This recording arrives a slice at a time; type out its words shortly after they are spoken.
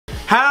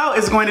How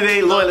is it going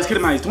today? Lloyd, let's get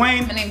it. My name's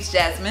Dwayne. My name's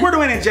Jasmine. We're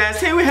Dwayne and Jazz.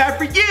 Today we have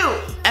for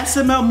you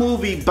SML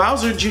movie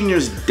Bowser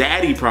Jr.'s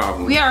daddy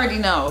problem. We already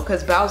know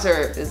because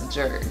Bowser is a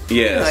jerk.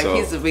 Yeah, like so.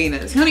 he's a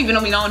Venus. He don't even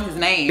know me knowing his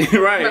name.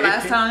 Right. Remember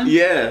last time?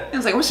 Yeah. He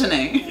was like, "What's your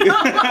name?" I'm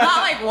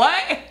like,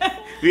 "What?"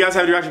 If you guys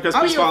have any reaction requests,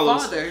 please follow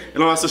us.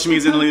 And all our social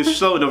medias in the link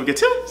show. Don't forget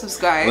to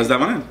subscribe. Let's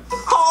dive on in.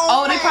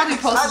 Oh, they probably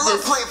posted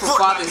this for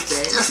Father's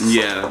Day.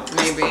 Yeah.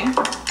 Maybe.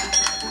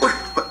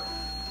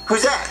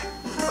 Who's that?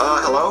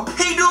 Hello?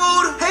 Hey,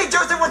 dude! Hey,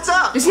 Joseph, what's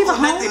up? Is he the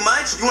home? Nothing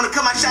much. You want to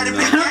come outside and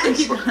play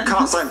catch?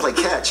 Come outside and play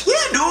catch? Yeah,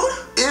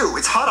 dude. Ew,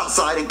 it's hot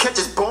outside and catch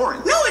is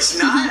boring. No, it's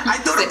not. I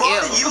throw the ball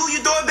to you,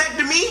 you throw it back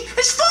to me.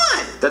 It's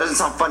fun. That doesn't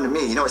sound fun to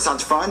me. You know what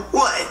sounds fun?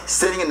 What?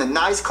 Sitting in the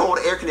nice, cold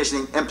air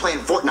conditioning and playing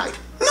Fortnite.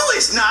 No,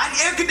 it's not.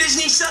 Air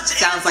conditioning sucks.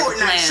 Sounds like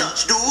Fortnite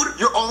sucks, dude.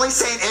 You're only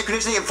saying air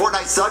conditioning and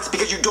Fortnite sucks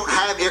because you don't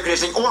have air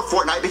conditioning or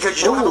Fortnite because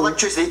you don't have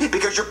electricity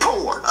because you're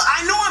poor.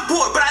 I know I'm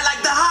poor, but I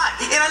like the hot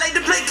and I like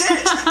to play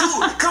catch.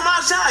 Dude, come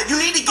outside. You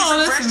need to get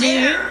some fresh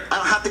air.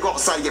 I don't have to go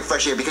outside to get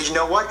fresh air because you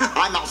know what?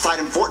 I'm outside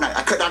in Fortnite.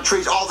 I cut down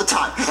trees all the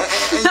time.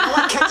 And you know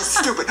what? Catch is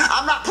stupid.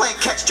 I'm not playing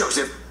catch,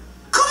 Joseph.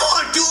 Come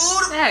on,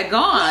 dude! Yeah, go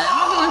on.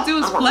 All I want to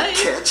do is play.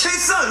 Hey,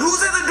 son,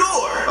 who's at the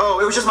door? Oh,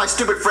 it was just my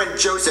stupid friend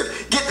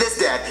Joseph. Get this,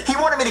 Dad. He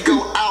wanted me to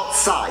go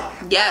outside.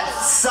 Yes.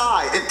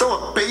 Outside and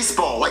throw a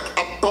baseball, like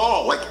a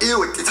ball. Like,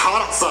 ew, it's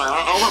hot outside.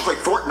 I want to play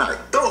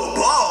Fortnite. Throw a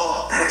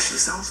ball? That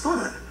actually sounds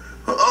fun.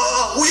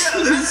 Oh,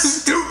 yeah,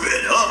 that's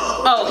stupid.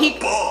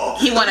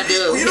 He want to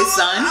do his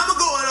son. I'm going to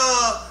go and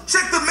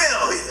check the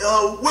mail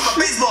with my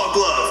baseball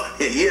glove.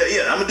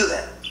 Yeah, I'm going to do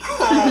that.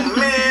 Oh,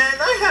 man,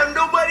 I have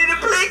nobody to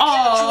play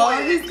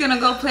catch with. He's gonna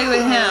go play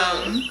with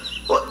him.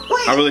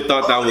 Wait, I really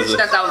thought that was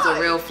a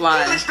real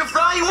fly. Hey, Mr.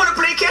 Fly, you want to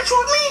play catch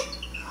with me?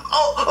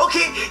 Oh,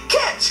 okay,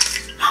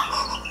 catch.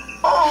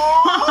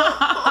 Oh,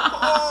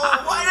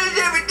 why does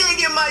everything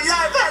in my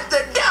life have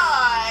to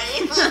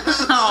die?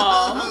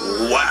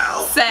 Oh,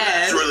 wow. Sad.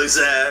 That's really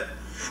sad.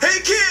 Hey,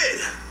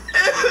 kid.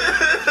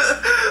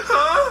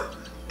 Huh?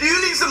 Do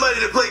you need somebody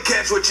to play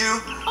catch with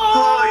you?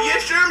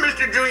 Yes, sure,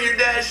 Mr. Junior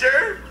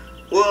Dasher.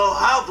 Well,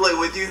 I'll play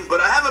with you,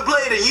 but I haven't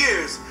played in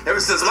years, ever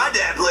since my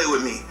dad played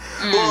with me.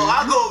 Well,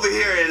 I'll go over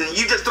here and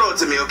you just throw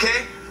it to me,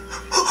 okay?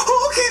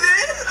 Okay,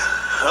 then.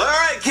 All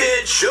right,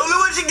 kid, show me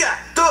what you got.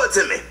 Throw it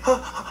to me.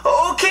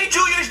 Okay,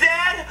 Junior's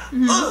dad.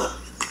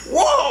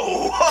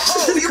 Whoa!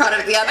 You caught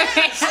it the other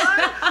hand.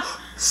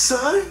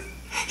 Son?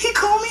 He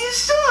called me his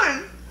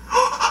son.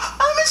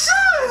 I'm his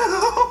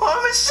son.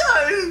 I'm his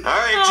son. All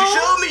right, you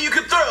showed me you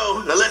could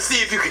throw. Now let's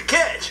see if you can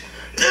catch.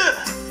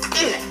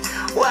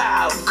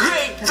 Wow,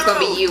 great throw. It's gonna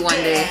be you one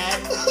day.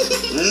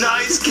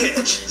 Nice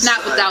catch.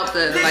 Not without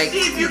the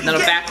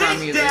background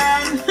music.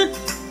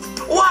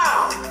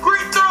 Wow,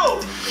 great throw.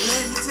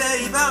 Let me tell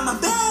you about my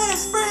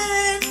best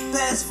friend.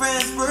 Best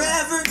friends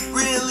forever.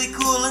 Really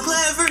cool and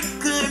clever.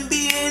 Couldn't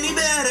be any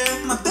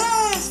better. My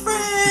best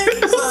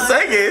friend.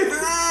 Second.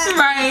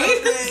 Right.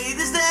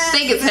 I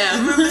think it's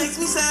him. Makes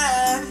me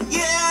sad.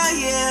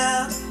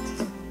 Yeah.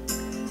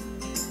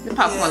 The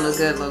popcorn look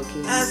good, low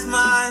key. That's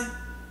my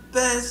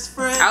best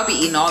friend. I'll be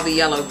eating all the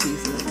yellow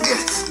pieces.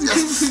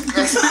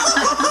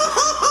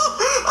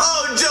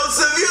 Oh,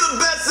 Joseph, you're the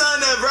best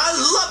son ever. I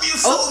love you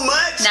so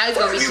much. Now he's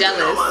gonna be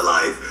jealous. All my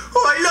life.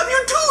 Oh, I love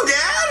you too,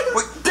 Dad.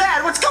 Wait,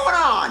 Dad, what's going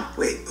on?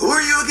 Wait, who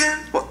are you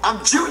again? Well,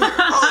 I'm Junior.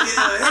 Oh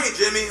yeah, hey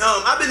Jimmy.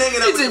 I've been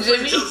hanging out with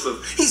Jimmy. Joseph.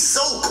 He's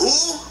so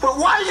cool. But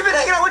why have you been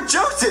hanging out with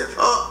Joseph?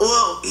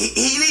 Well, he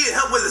needed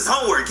help with his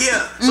homework.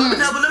 Yeah, so I've been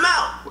helping him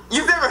out.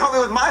 You've never helped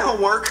me with my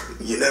homework.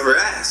 You never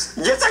asked.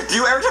 Yes, I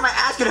do. Every time I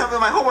ask you to help me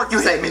with my homework, you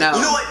hate me. No.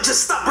 You know what?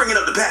 Just stop bringing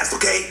up the past,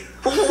 okay?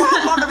 Well,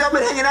 how long have y'all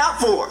been hanging out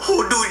for?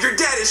 Oh, dude, your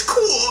dad is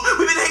cool.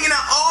 We've been hanging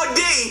out all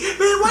day.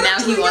 Man, why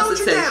don't you hang out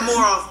with your dad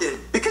more often?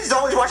 Because he's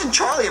always watching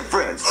Charlie and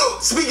Friends.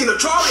 Speaking of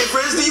Charlie and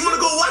Friends, do you want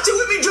to go watch it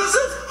with me,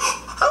 Joseph?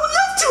 I would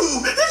love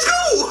to. Let's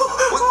go.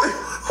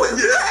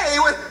 Hey,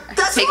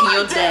 that's taking my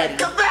your dad.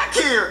 Come back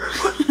here.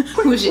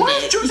 Who's your Why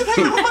daddy? is Joseph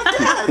hanging out with my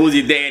dad? Who's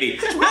your daddy?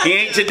 He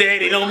ain't your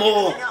daddy no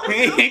more.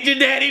 He ain't your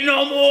daddy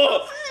no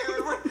more.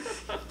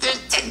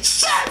 It's an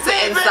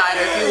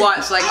insider. If you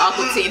watch like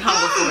Aqua Teen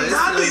Hunger Force,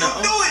 How do you you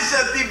know. do it,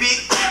 Chef BB?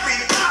 Every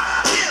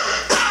time.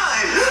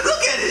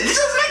 Look at it. You're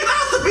just making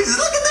masterpieces.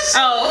 Look at this.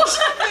 Oh,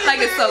 like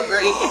it's so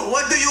great.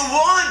 What do you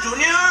want,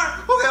 Junior?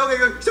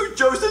 Okay. So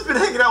Joseph's been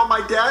hanging out with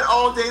my dad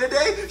all day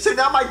today. So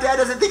now my dad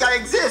doesn't think I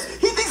exist.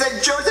 He thinks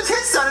that Joseph's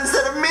his son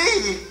instead of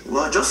me.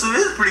 Well, Joseph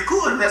is pretty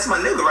cool, and that's my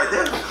nigga right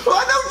there. Well,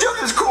 I know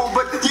Joseph's cool,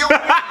 but the only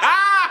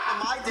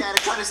my dad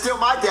is trying to steal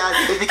my dad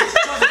is because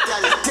Joseph's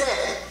dad is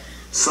dead.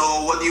 So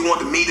what do you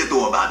want me to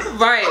do about it?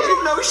 Right. I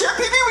don't know, Chef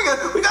PB.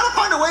 We gotta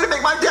find a way to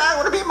make my dad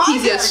want to be my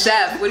He's dad. your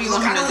chef. What do you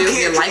want him to do?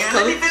 Your life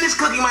coach? Let me finish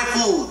cooking my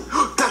food.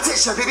 That's it,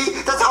 Chef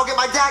PB. That's how I'll get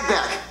my dad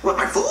back. What,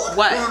 my food?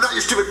 What? No, not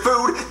your stupid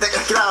food.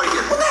 Get out of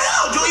here. What the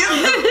hell,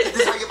 Julia? This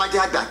is how I get my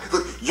dad back.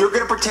 Look, you're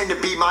gonna pretend to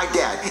be my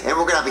dad, and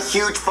we're gonna have a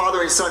huge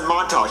father and son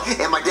montage,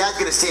 and my dad's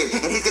gonna see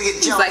it, and he's gonna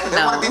get jealous and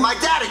want to be my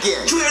dad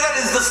again. Julia, that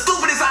is the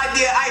stupidest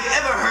idea I've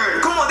ever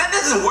heard. Come on, that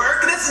doesn't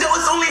work. It's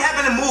only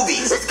happened in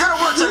movies. It's gonna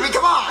work, Jimmy.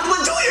 Come on.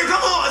 Well, Julia, come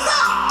on.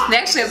 They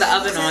actually have the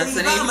oven on,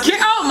 so they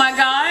oh my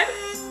god.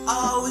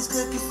 Always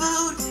cooking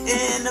food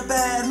in a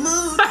bad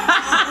mood.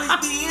 Always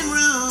being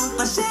rude.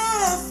 My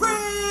chef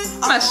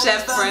friend. My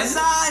chef friend.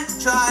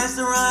 Tries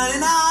to run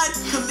and hide.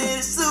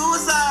 Committed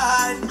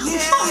suicide. Yeah,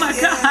 Oh my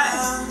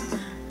god.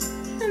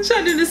 I'm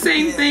trying to do the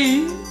same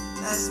thing.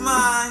 That's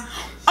my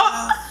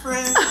chef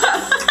friend.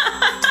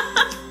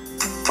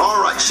 All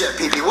right, Chef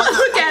Pee-Pee, what's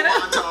Look that at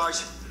cool him.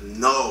 montage?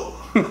 No.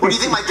 What do you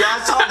think my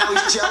dad saw? Now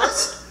he's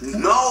jealous?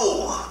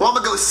 No. Well, I'm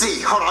gonna go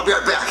see. Hold on, I'll be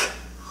right back.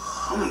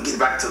 I'm gonna get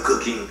back to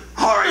cooking.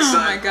 All right, Oh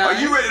son. my God.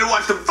 Are you ready to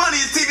watch the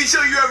funniest TV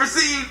show you ever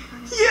seen?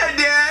 Yeah,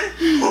 Dad.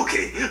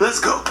 Okay, let's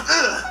go.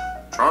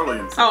 Charlie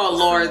and Oh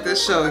Lord,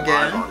 this show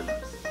again.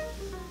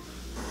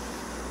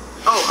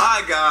 Oh,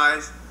 hi,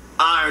 guys.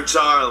 I'm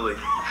Charlie.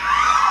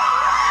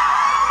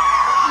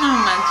 Oh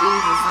my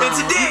Jesus. And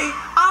No. today,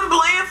 I'm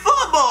playing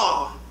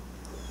football.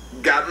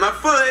 Got my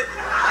foot,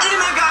 and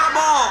I got a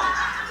ball.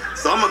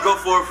 So I'm gonna go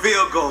for a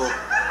field goal.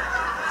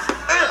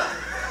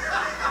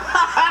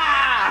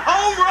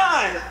 Home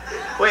run.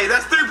 Wait,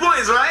 that's 3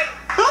 points, right?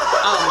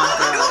 Oh my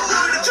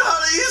god.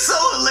 Charlie, you're so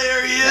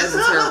hilarious. That's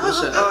a terrible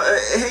show.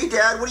 Hey,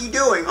 Dad, what are you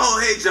doing? Oh,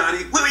 hey,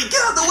 Johnny. Wait, get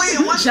out the way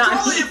and watch Johnny.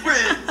 Charlie and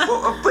friends.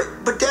 Well,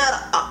 but Dad,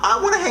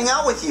 I want to hang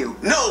out with you.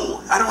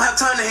 No, I don't have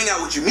time to hang out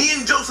with you. Me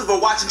and Joseph are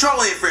watching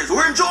Charlie and Friends.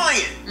 We're enjoying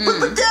it.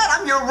 But Dad,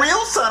 I'm your real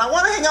son. I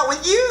want to hang out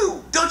with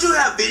you. Don't you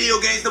have video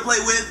games to play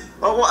with?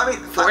 Oh, well, I mean,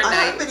 I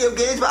have Fortnite. video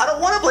games, but I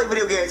don't want to play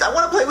video games. I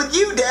want to play with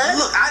you, Dad.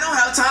 Look, I don't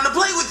have time to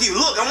play with you.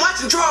 Look, I'm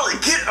watching Charlie.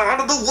 Get out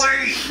of the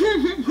way.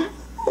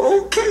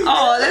 Okay.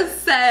 Oh, that's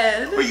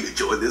sad. Well, you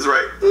enjoyed this,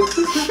 right?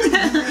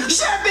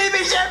 Chef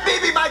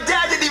Baby, my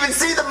dad didn't even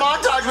see the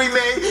montage we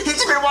made. He's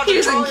just been watching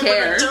He doesn't Charlie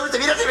care. and Joseph.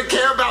 He doesn't even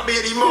care about me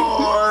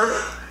anymore.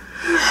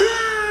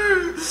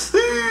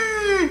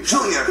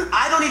 Junior,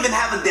 I don't even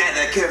have a dad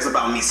that cares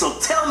about me, so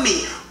tell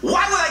me,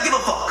 why would I give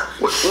a fuck?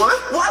 What?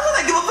 Why would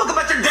I give a fuck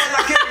about your dad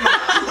not caring about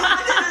you?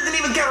 My dad doesn't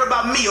even care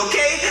about me,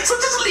 okay? So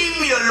just leave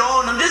me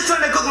alone. I'm just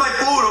trying to cook my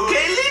food,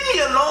 okay? Leave me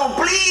alone,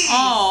 please.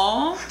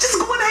 Aww. Just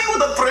go and hang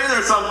with a friend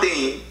or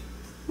something.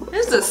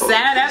 This is a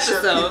sad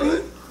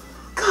episode.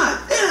 God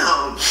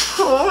damn.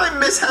 Oh, I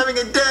miss having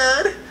a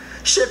dad.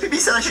 Chef Pee-Pee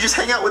said I should just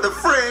hang out with a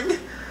friend.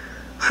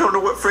 I don't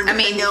know what friend to I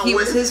mean, hang out he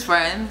with. was his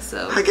friend,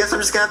 so. I guess I'm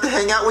just gonna have to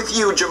hang out with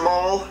you,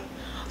 Jamal.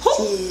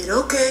 Shit,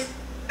 okay.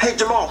 Hey,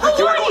 Jamal, Who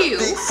you wanna are go on you? a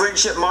big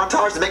friendship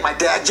montage to make my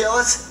dad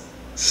jealous?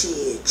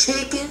 Shit,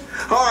 chicken.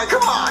 All right,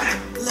 come on.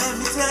 Let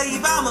me tell you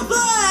about my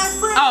black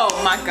friend. Oh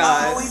my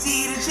god. Always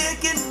eating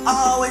chicken,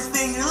 always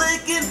finger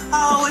licking,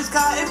 always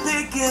cotton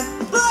picking.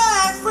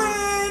 Black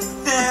friend,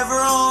 never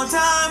on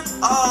time,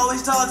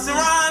 always talks and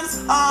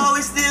rhymes,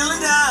 always stealing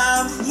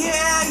dimes.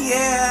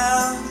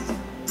 Yeah.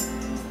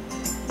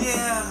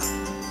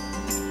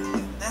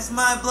 That's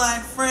my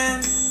black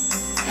friend.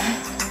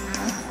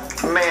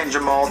 Man,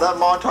 Jamal, that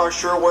montage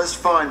sure was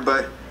fun,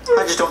 but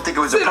I just don't think it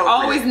was They're appropriate.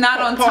 always not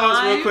on Pause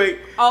time. real quick.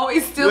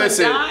 Always still a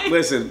dime.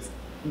 Listen.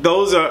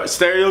 Those are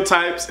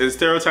stereotypes, and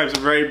stereotypes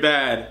are very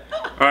bad.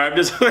 All right, I'm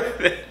just.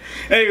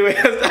 Anyway.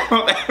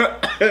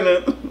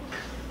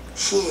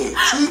 Shit,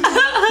 chicken.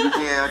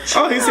 Yeah,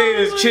 Oh, he's saying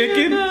it's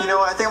chicken. You know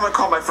what? I think I'm gonna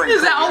call my friend.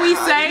 Is that Cody. all we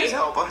I say? need his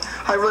help.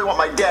 I really want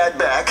my dad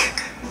back.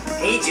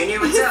 Hey, Junior,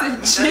 what's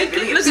up?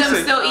 Chicken. Look at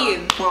him still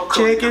eating. Well,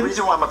 Cody, Chicken? the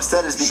reason why I'm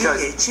upset is because.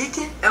 Shit,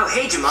 chicken. Oh,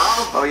 hey, Jamal.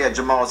 Oh yeah,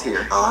 Jamal's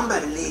here. Oh, I'm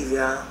about to leave,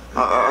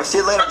 y'all. See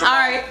you later, Jamal.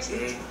 Alright.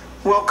 Jay.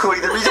 Well, Cody,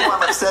 the reason why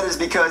I'm upset is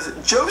because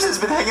Joseph's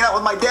been hanging out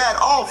with my dad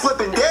all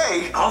flippin'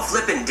 day. All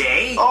flippin'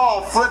 day?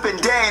 All flippin'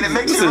 day, and it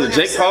makes This me is a really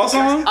Jake upset Paul because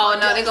song? Oh,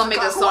 no, my they gonna dad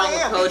make a forgot who song I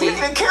with am. Cody. He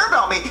doesn't even care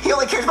about me. He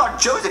only cares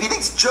about Joseph. He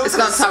thinks Joseph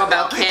gonna is talk someone.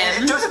 about Ken.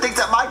 And Joseph thinks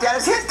that my dad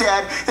is his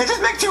dad. That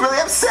just makes you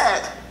really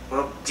upset.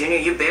 Well, Junior,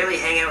 you barely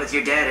hang out with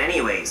your dad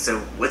anyway, so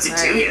what's it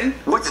to Right. you?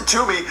 What's it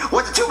to me?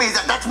 What's it to me is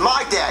that that's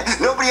my dad.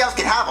 Nobody else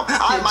can have him.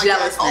 I'm You're my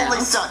jealous dad's now. only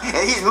son,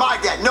 and he's my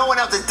dad. No one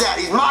else's dad.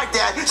 He's my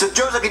dad, so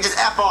Joseph can just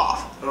F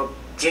off. Well,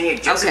 Junior,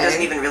 Joseph Okay.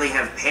 doesn't even really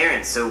have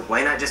parents, so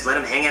why not just let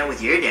him hang out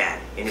with your dad?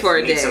 And if For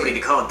a you need day. somebody to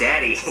call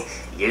daddy,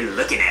 you're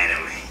looking at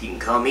him. You can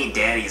call me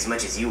daddy as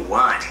much as you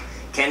want.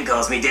 Ken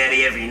calls me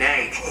daddy every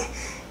night.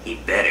 He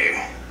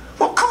better.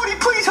 Well, Cody,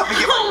 please help me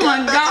get Oh my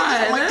dad my back. I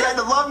just God. want my dad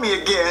to love me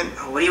again.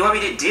 What do you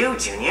want me to do,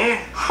 Junior?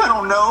 I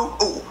don't know.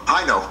 Oh,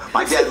 I know.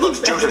 My dad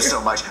loves Joseph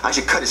so much, I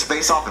should cut his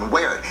face off and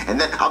wear it,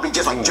 and then I'll be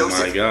just like Oh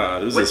Joseph. my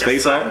God, this What is the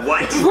face fuck? off.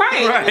 What?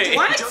 Right. Right.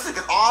 What? Joseph,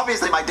 'cause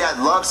obviously my dad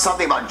loves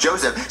something about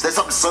Joseph. So there's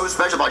something so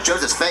special about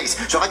Joseph's face.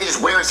 So if I could just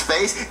wear his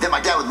face, then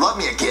my dad would love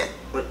me again.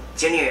 Well,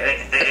 Junior,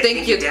 I think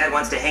think your you- dad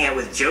wants to hang out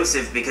with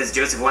Joseph because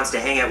Joseph wants to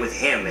hang out with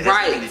him. It has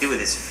Right. nothing to do with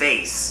his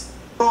face.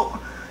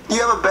 Well, you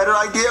have a better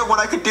idea of what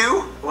I could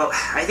do? Well,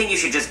 I think you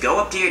should just go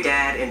up to your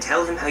dad and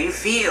tell him how you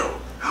feel.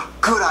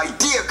 Good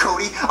idea,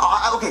 Cody.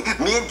 Okay,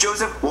 me and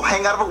Joseph will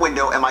hang out of a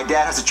window, and my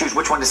dad has to choose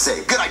which one to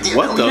save. Good idea,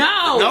 What Cody. the?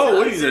 No. No,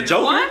 what is a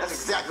Joker? What? That's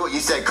exactly what you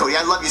said, Cody.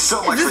 I love you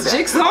so much this for that.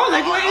 Jigsaw?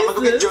 Like, what I'm is gonna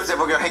go get this? Joseph.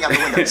 We're gonna hang out the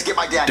window. Just get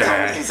my dad down.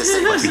 Dad. He needs to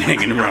save us. Been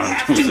hanging around.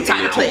 Too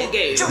time to play a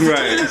game.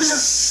 Right.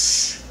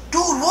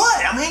 Dude,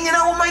 what? I'm hanging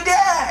out with my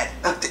dad.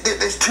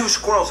 There's two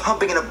squirrels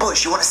humping in a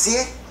bush. You want to see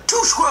it? 2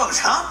 squirrels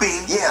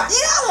humping? Yeah.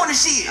 Yeah, I want to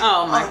see it.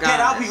 Oh my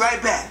Dad, I'll gosh. be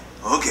right back.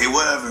 Okay,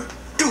 whatever.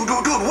 Dude,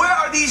 where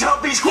are these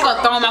humping You squirrels?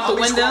 gonna throw him out the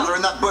Humping squirrels window? are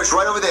in that bush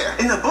right over there.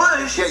 In the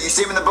bush? Yeah, you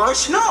see them in the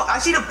bush? No, I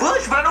see the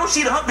bush, but I don't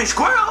see the humping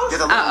squirrels.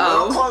 Get a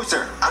little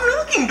closer. I'm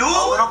looking, dude.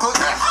 A little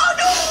closer.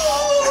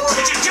 Oh,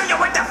 Junior,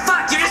 what the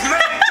fuck? You just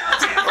murdered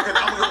Joseph! Okay,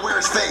 now I'm gonna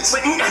wear his face.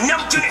 Wait, no,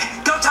 Junior,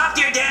 go talk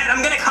to your dad. I'm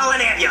gonna call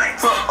an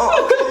ambulance.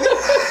 Oh,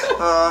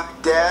 okay.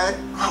 Dad,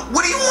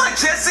 what do you want,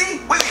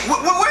 Jesse? Wait,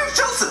 where's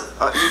Joseph?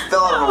 you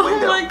fell out of a Oh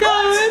window. my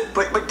god.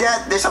 But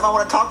Dad, there's something I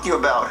want to talk to you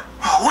about.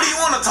 What do you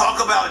want to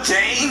talk about,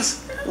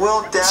 James?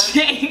 Well, Dad,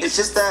 James. it's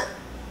just that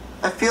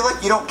I feel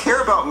like you don't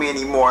care about me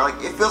anymore.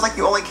 Like, it feels like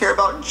you only care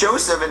about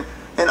Joseph,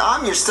 and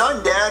I'm your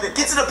son, Dad. And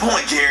Get to the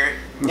point, Jared.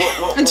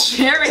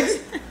 Jared.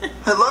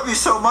 I love you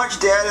so much,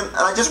 Dad, and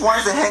I just want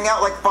us to hang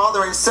out like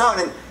father and son,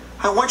 and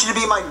I want you to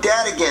be my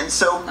dad again,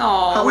 so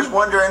Aw. I was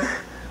wondering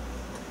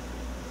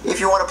if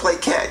you want to play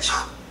catch.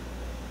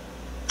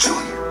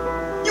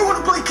 Junior, you want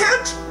to play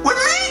catch with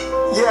me?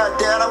 Yeah,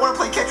 Dad, I want to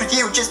play catch with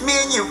you, just me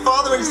and you,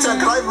 father and son,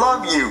 because I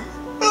love you.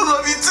 I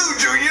love you too,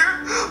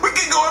 Junior. We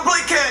can go and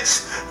play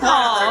catch.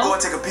 Aw. Go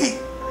and take a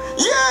peek.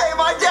 Yay,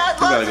 my dad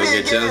loves me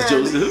get again.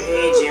 jealous, Joseph.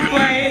 Hey, Junior.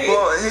 Wait.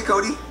 Well, hey,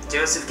 Cody.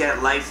 Joseph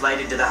got life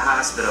flighted to the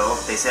hospital.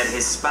 They said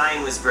his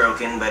spine was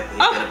broken, but he's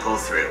gonna pull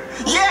through.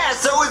 Yeah,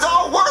 so it's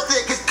all worth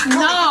it, because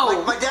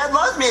No. my dad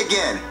loves me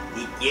again.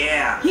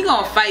 Yeah. He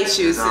gonna fight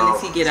you as soon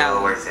as he get it's all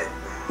out. worth it.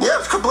 Yeah,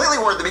 it's completely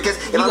worth it, because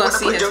if I gonna wouldn't have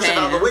see put his Joseph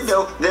out of the hands.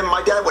 window, then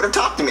my dad would have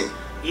talked to me.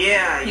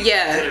 Yeah, you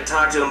Yeah. could have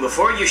talked to him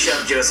before you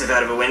shoved Joseph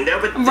out of a window,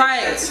 but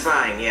Right. that's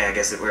fine. Yeah, I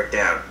guess it worked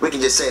out. We can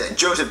just say that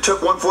Joseph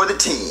took one for the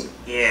team.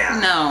 Yeah.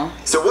 No.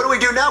 So what do we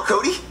do now,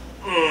 Cody?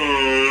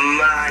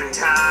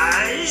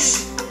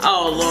 Montage.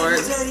 Oh Lord.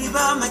 Tell you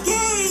about my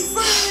gay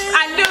friend.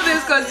 I knew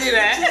this was gonna do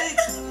that.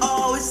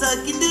 Always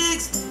sucking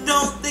dicks.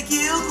 Don't think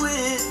he'll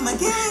quit. My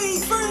gay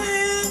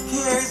friend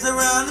carries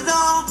around the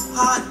doll.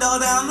 Hot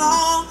dog down the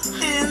hall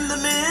in the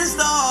men's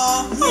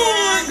stall. Oh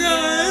my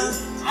god.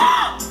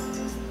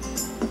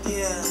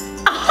 Yeah.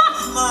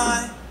 That's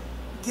my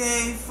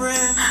gay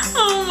friend.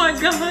 Oh my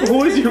god.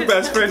 Who is your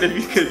best friend if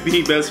you could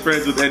be best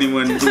friends with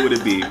anyone? Who would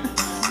it be?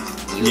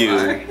 You.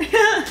 are.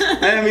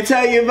 Let me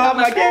tell you about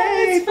my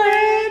gay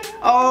friend.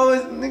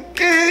 Always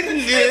good.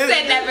 He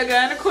said never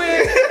gonna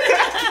quit.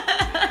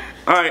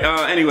 Alright,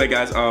 anyway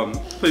guys,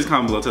 please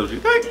comment below, tell us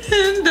what you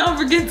think. Don't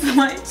forget to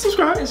like,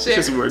 Subscribe. and share.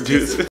 Just a word, juice.